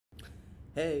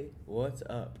Hey, what's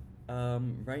up?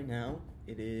 Right now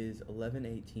it is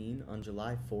 11:18 on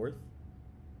July 4th.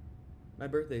 My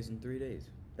birthday's in 3 days.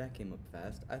 That came up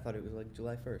fast. I thought it was like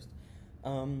July 1st.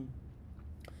 Um,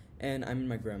 and I'm in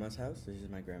my grandma's house. This is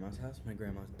my grandma's house. My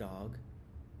grandma's dog.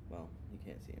 Well, you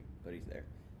can't see him, but he's there.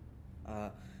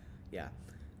 Uh, yeah.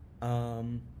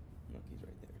 Um, Look, he's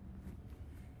right there.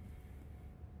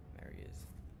 There he is.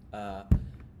 Uh,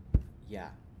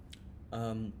 yeah.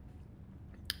 Um,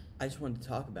 I just wanted to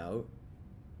talk about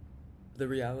the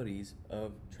realities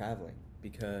of traveling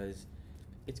because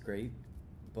it's great,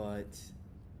 but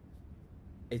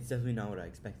it's definitely not what I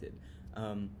expected.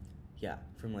 Yeah,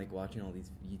 from like watching all these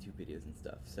YouTube videos and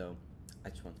stuff. So I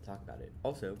just want to talk about it.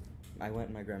 Also, I went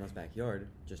in my grandma's backyard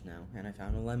just now and I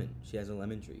found a lemon. She has a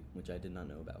lemon tree, which I did not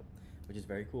know about, which is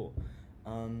very cool.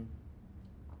 Um,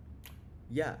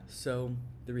 yeah, so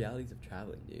the realities of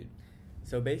traveling, dude.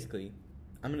 So basically,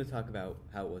 I'm gonna talk about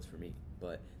how it was for me.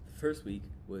 But the first week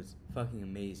was fucking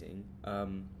amazing.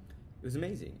 It was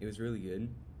amazing. It was really good,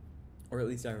 or at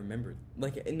least I remembered.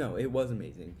 Like, no, it was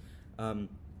amazing. Um,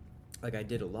 like I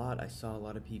did a lot. I saw a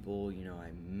lot of people.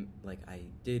 I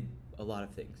did a lot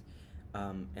of things,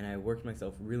 and I worked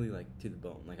myself really like to the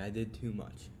bone. Like I did too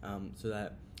much. So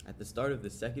that at the start of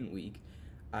the second week,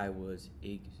 I was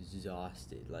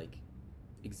exhausted. Like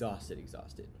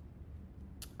exhausted.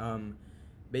 Um,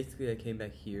 Basically, I came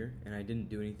back here and I didn't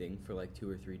do anything for like 2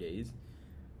 or 3 days.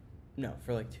 No,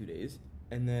 for like 2 days,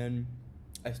 and then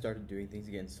I started doing things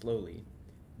again slowly.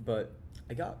 But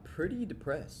I got pretty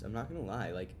depressed. I'm not gonna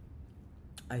lie. Like,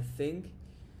 I think,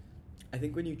 I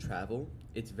think when you travel,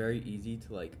 it's very easy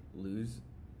to like lose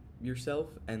yourself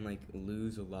and like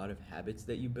lose a lot of habits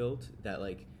that you built that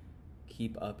like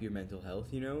keep up your mental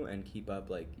health, and keep up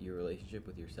like your relationship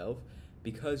with yourself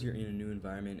because you're in a new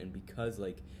environment and because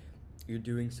like you're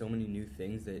doing so many new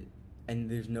things that and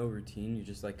there's no routine. You're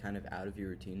just like kind of out of your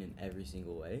routine in every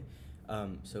single way.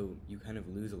 So you kind of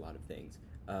lose a lot of things.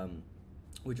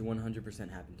 Which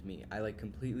 100% happened to me. I like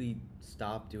completely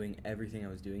stopped doing everything I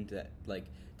was doing to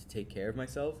take care of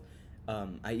myself.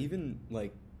 I even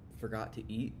like forgot to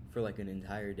eat for like an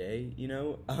entire day,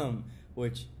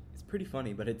 which is pretty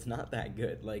funny, but it's not that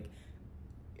good. Like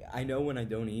I know when I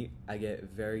don't eat, I get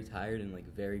very tired and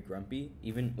like very grumpy.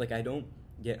 Even like I don't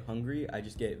get hungry, I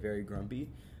just get very grumpy.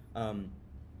 Um,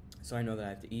 so I know that I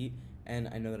have to eat and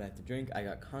I know that I have to drink. I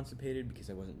got constipated because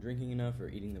I wasn't drinking enough or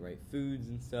eating the right foods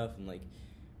and stuff. And like,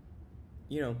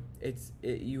 you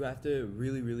have to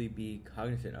really, really be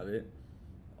cognizant of it.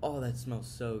 Oh, that smells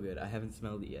so good. I haven't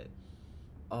smelled it yet.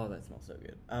 Oh, that smells so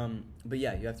good. But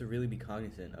yeah, you have to really be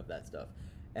cognizant of that stuff.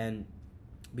 And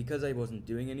because I wasn't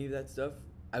doing any of that stuff,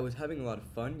 I was having a lot of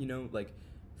fun, like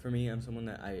for me, I'm someone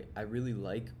that I really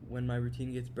like when my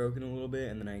routine gets broken a little bit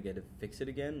and then I get to fix it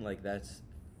again. Like that's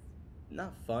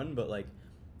not fun, but like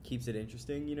keeps it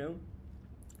interesting,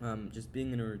 just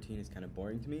being in a routine is kind of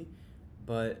boring to me,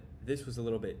 but this was a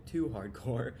little bit too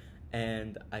hardcore,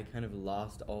 and I kind of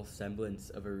lost all semblance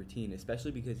of a routine,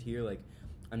 especially because here, like,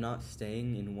 I'm not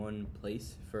staying in one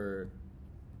place for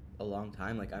a long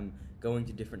time. Like, I'm going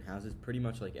to different houses pretty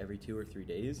much like every 2 or 3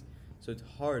 days, so it's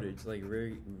hard. It's like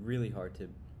really, really hard to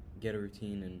get a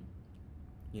routine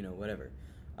and whatever.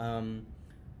 Um,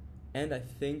 and I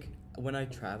think when I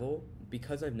travel,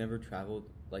 because I've never traveled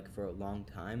like for a long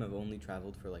time, I've only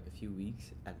traveled for like a few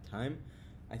weeks at a time.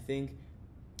 I think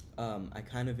I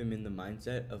kind of am in the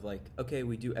mindset of like, okay,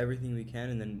 we do everything we can,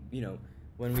 and then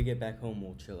when we get back home,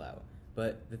 we'll chill out.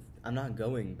 But I'm not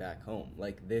going back home.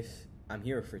 Like this, I'm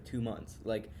here for 2 months.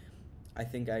 Like, I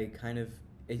think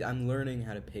I'm learning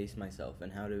how to pace myself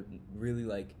and how to really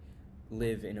like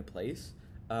live in a place.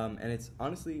 And it's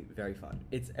honestly very fun.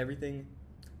 It's everything.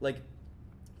 Like,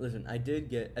 listen, I did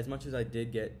get as much as I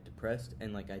did get depressed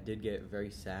and like I did get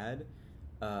very sad,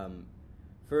 um,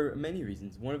 for many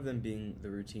reasons. One of them being the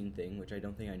routine thing, which I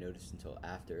don't think I noticed until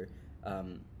after,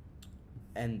 um,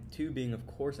 and two being, of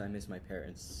course, I miss my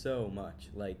parents so much,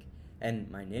 like, and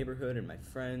my neighborhood and my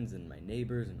friends and my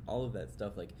neighbors and all of that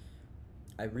stuff. Like,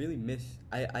 I really miss.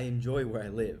 I enjoy where I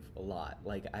live a lot.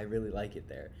 Like, I really like it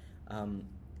there. Um,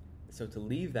 so to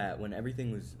leave that when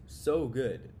everything was so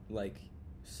good, like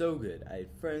so good. I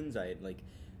had friends. I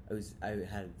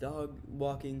had a dog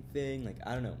walking thing. Like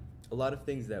I don't know, a lot of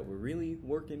things that were really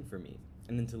working for me.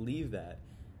 And then to leave that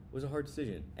was a hard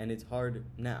decision, and it's hard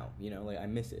now. Like I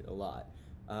miss it a lot.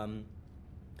 Um,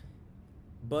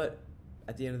 but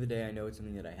at the end of the day, I know it's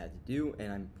something that I had to do,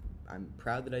 and I'm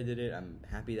proud that I did it. I'm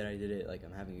happy that I did it. Like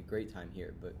I'm having a great time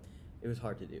here, but it was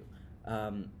hard to do.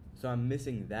 So I'm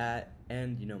missing that,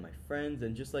 and my friends,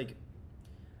 and just like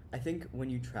I think when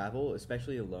you travel,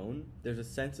 especially alone, there's a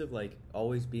sense of like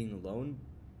always being alone,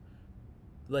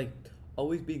 like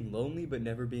always being lonely but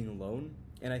never being alone.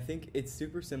 And I think it's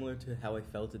super similar to how I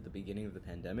felt at the beginning of the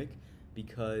pandemic,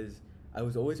 because I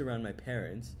was always around my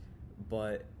parents,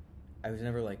 but I was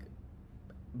never like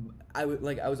I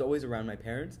was always around my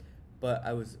parents, but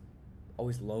I was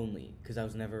always lonely because I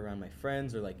was never around my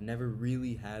friends, or like never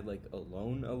really had like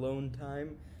alone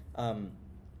time. Um,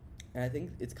 and I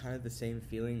think it's kind of the same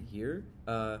feeling here.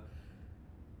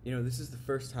 This is the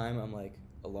first time I'm like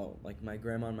alone. Like my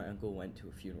grandma and my uncle went to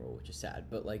a funeral, which is sad,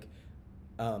 but like,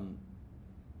 um,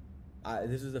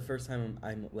 this is the first time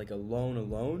I'm like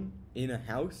alone in a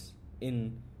house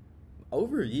in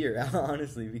over a year,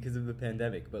 honestly, because of the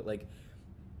pandemic. But like,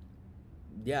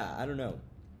 yeah, I don't know.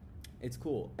 It's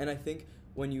cool. And I think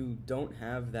when you don't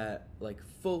have that like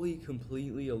fully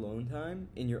completely alone time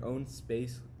in your own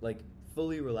space, like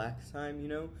fully relaxed time,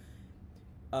 you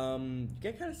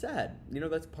get kind of sad.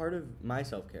 That's part of my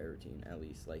self-care routine, at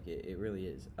least. Like it really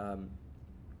is.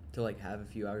 To like have a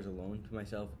few hours alone to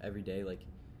myself every day, like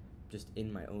just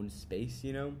in my own space,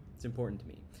 it's important to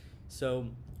me. So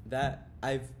that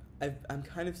I'm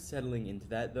kind of settling into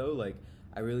that though. Like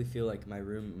I really feel like my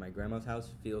room, my grandma's house,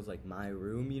 feels like my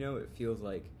room. It feels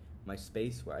like my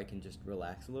space where I can just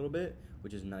relax a little bit,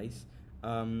 which is nice.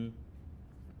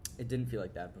 It didn't feel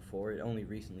like that before. It only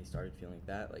recently started feeling like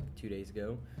that, like 2 days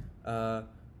ago,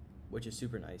 which is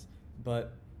super nice.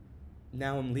 But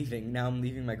now I'm leaving. Now I'm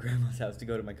leaving my grandma's house to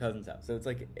go to my cousin's house. So it's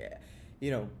like,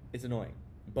 it's annoying.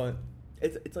 But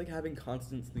it's like having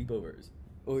constant sleepovers,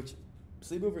 which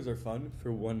sleepovers are fun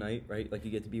for one night, right? Like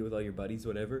you get to be with all your buddies,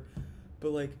 whatever.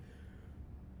 But like,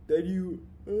 then you,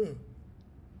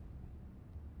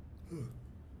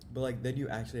 but like then you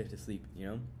actually have to sleep,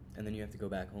 and then you have to go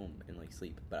back home and like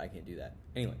sleep. But I can't do that.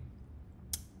 Anyway,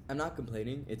 I'm not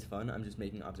complaining. It's fun. I'm just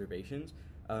making observations,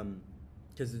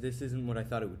 because this isn't what I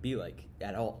thought it would be like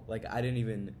at all. Like I didn't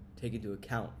even take into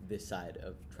account this side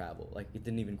of travel. Like it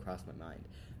didn't even cross my mind.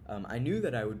 I knew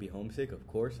that I would be homesick, of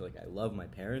course. Like I love my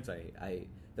parents.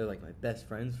 They're like my best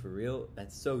friends for real.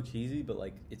 That's so cheesy, but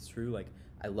like it's true. Like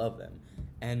I love them,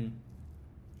 and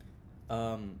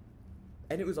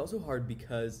it was also hard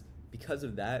because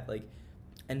of that. Like,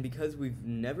 and because we've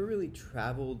never really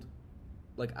traveled.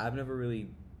 Like I've never really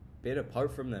been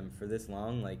apart from them for this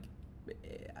long. Like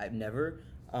I've never.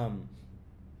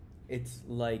 It's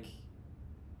like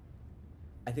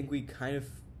I think we kind of.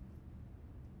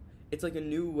 It's like a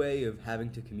new way of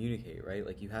having to communicate, right?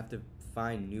 Like you have to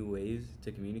find new ways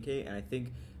to communicate, and I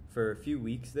think for a few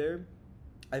weeks there,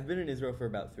 I've been in Israel for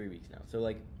about 3 weeks now. So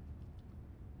like,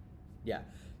 yeah.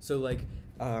 So like,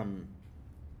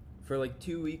 for like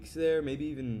 2 weeks there, maybe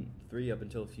even 3 up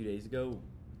until a few days ago,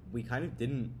 we kind of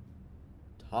didn't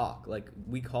talk. Like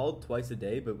we called twice a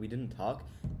day, but we didn't talk.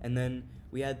 And then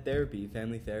we had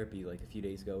family therapy, like a few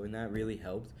days ago, and that really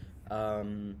helped.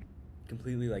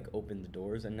 Completely like opened the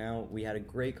doors, and now we had a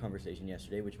great conversation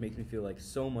yesterday, which makes me feel like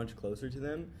so much closer to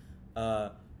them.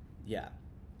 Yeah,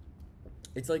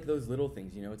 it's like those little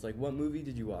things, it's like, what movie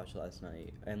did you watch last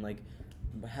night, and like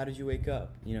how did you wake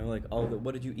up, like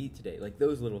what did you eat today, like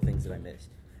those little things that I miss.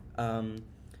 I'm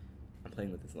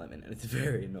playing with this lemon and it's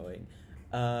very annoying.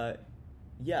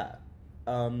 Yeah,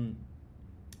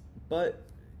 but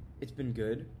it's been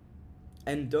good.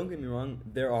 And don't get me wrong,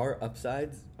 there are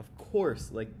upsides, of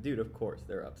course. Like, dude, of course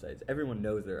there are upsides. Everyone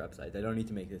knows there are upsides. I don't need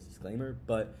to make this disclaimer,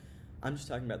 but I'm just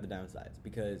talking about the downsides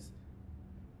because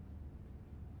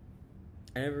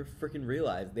I never freaking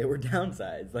realized they were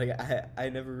downsides. Like, I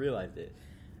never realized it.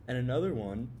 And another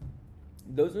one,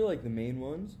 those are like the main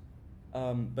ones.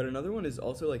 But another one is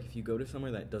also like if you go to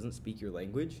somewhere that doesn't speak your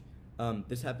language.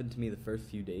 This happened to me the first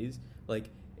few days. Like,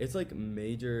 it's like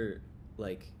major,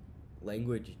 like,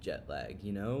 language jet lag,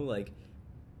 like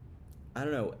I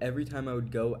don't know, every time I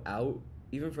would go out,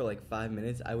 even for like 5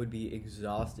 minutes, I would be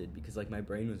exhausted because like my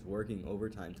brain was working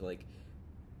overtime to like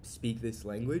speak this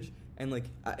language. And like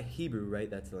Hebrew, right,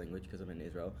 that's the language because I'm in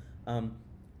Israel.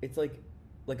 It's like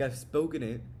I've spoken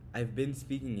it, I've been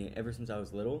speaking it ever since I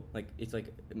was little. Like it's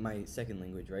like my second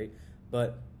language, right?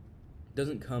 But it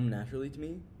doesn't come naturally to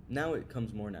me. Now it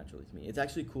comes more naturally to me. It's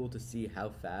actually cool to see how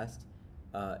fast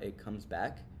it comes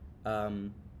back.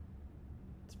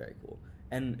 It's very cool.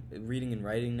 And reading and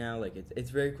writing now, like it's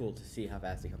very cool to see how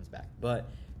fast it comes back. But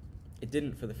it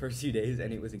didn't for the first few days,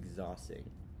 and it was exhausting.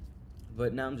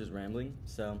 But now I'm just rambling,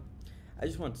 so I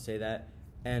just wanted to say that.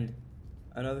 And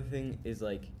another thing is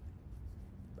like,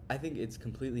 I think it's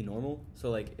completely normal. So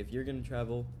like, if you're gonna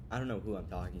travel, I don't know who I'm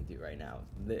talking to right now.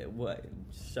 What?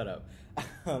 Shut up.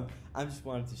 I just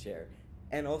wanted to share.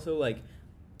 And also like,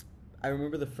 I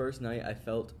remember the first night I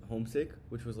felt homesick,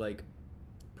 which was like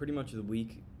pretty much the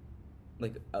week,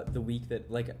 like the week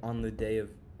that like on the day of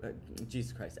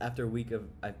Jesus Christ, after a week of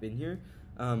I've been here.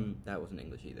 That wasn't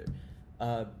English either.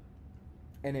 Uh,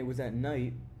 and it was at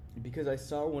night because I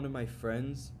saw one of my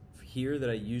friends here that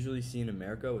I usually see in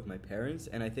America with my parents,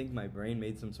 and I think my brain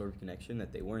made some sort of connection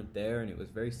that they weren't there, and it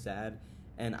was very sad,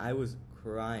 and I was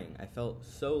crying. I felt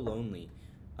so lonely.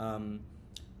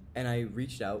 And I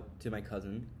reached out to my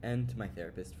cousin and to my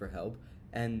therapist for help,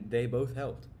 and they both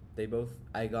helped.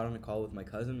 I got on a call with my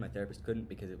cousin. My therapist couldn't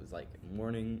because it was like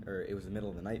morning, or it was the middle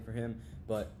of the night for him,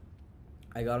 but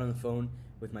I got on the phone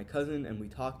with my cousin and we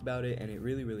talked about it, and it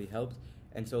really, really helped.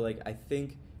 And so like I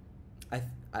think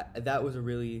that was a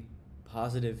really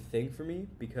positive thing for me,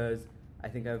 because I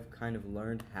think I've kind of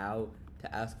learned how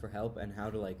to ask for help and how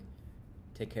to like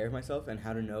take care of myself and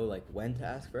how to know like when to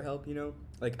ask for help, you know?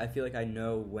 Like I feel like I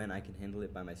know when I can handle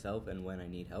it by myself and when I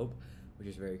need help, which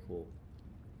is very cool.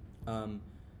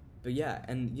 But yeah,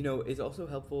 and you know, it's also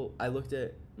helpful. I looked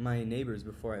at my neighbors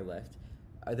before I left.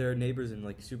 There are neighbors and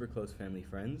like super close family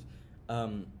friends.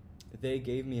 They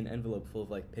gave me an envelope full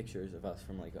of like pictures of us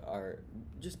from like our,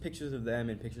 just pictures of them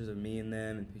and pictures of me and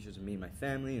them and pictures of me and my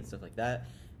family and stuff like that.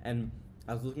 And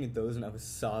I was looking at those and I was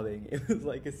sobbing. It was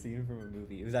like a scene from a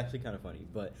movie. It was actually kind of funny,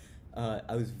 but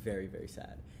I was very, very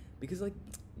sad because like,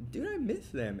 dude, I miss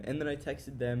them. And then I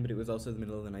texted them, but it was also the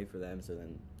middle of the night for them. So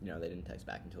then, you know, they didn't text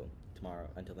back until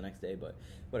until the next day, but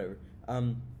whatever.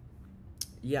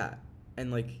 Yeah.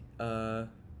 And like, I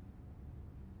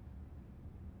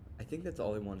think that's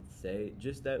all I wanted to say.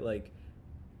 Just that like,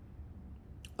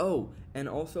 oh, and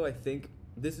also I think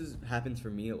happens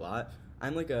for me a lot.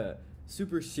 I'm like a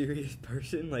super serious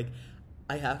person. Like,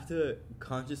 I have to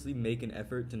consciously make an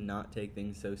effort to not take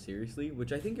things so seriously,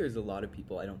 which I think there's a lot of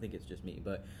people. I don't think it's just me,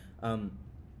 but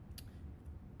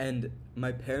and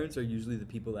my parents are usually the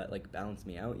people that like balance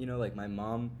me out, you know? Like my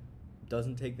mom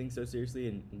doesn't take things so seriously,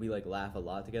 and we like laugh a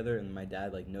lot together, and my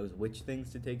dad like knows which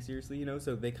things to take seriously, you know?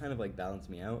 So they kind of like balance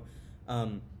me out.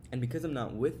 And because I'm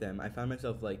not with them, I found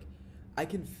myself like, I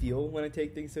can feel when I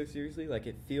take things so seriously. Like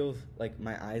it feels like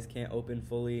my eyes can't open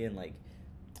fully, and like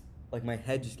my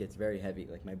head just gets very heavy,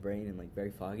 like my brain, and like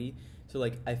very foggy. So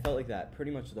like I felt like that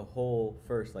pretty much the whole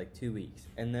first like 2 weeks.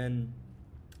 And then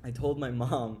I told my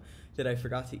mom that I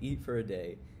forgot to eat for a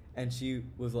day, and she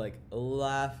was like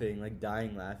laughing, like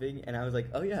dying laughing, and I was like,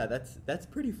 "Oh yeah, that's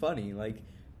pretty funny. Like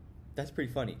that's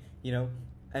pretty funny, you know?"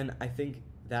 And I think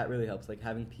that really helps, like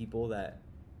having people that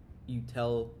you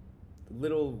tell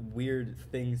little weird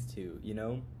things to, you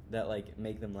know, that like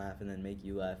make them laugh and then make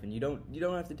you laugh, and you don't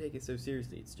have to take it so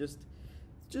seriously. It's just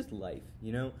life,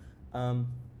 you know?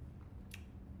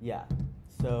 Yeah.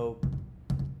 So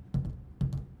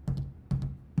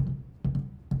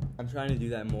I'm trying to do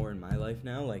that more in my life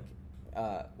now. Like,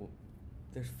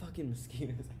 there's fucking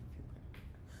mosquitoes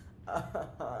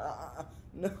everywhere.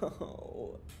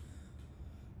 No.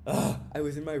 I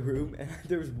was in my room and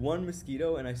there was one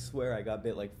mosquito, and I swear I got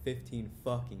bit like 15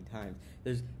 fucking times.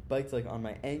 There's bites like on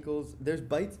my ankles. There's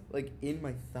bites like in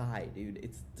my thigh, dude.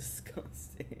 It's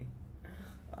disgusting.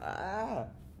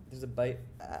 There's a bite.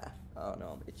 Oh no,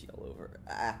 I'm itchy all over.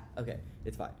 Okay,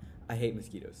 it's fine. I hate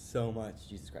mosquitoes so much.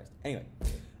 Jesus Christ. Anyway,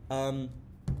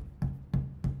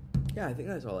 yeah, I think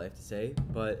that's all I have to say,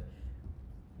 but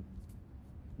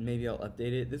maybe I'll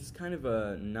update it. This is kind of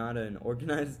not an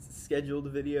organized, scheduled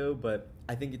video, but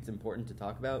I think it's important to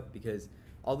talk about because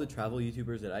all the travel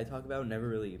YouTubers that I talk about never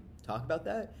really talk about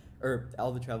that, or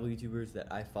all the travel YouTubers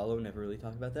that I follow never really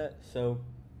talk about that. So,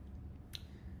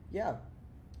 yeah.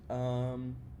 I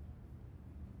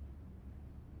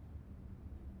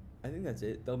think that's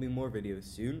it. There'll be more videos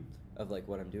soon of like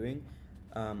what I'm doing.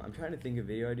 I'm trying to think of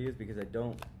video ideas because I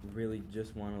don't really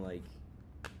just want to like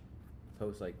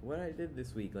post like what I did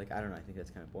this week. Like I don't know, I think that's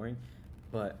kind of boring.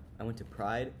 But I went to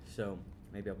Pride, so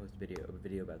maybe I'll post a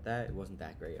video about that. It wasn't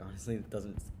that great, honestly. It's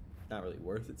not really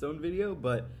worth its own video,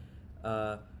 but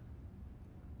it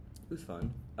was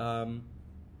fun.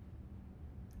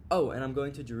 Oh, and I'm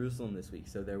going to Jerusalem this week,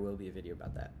 so there will be a video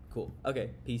about that. Cool. Okay,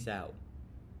 peace out.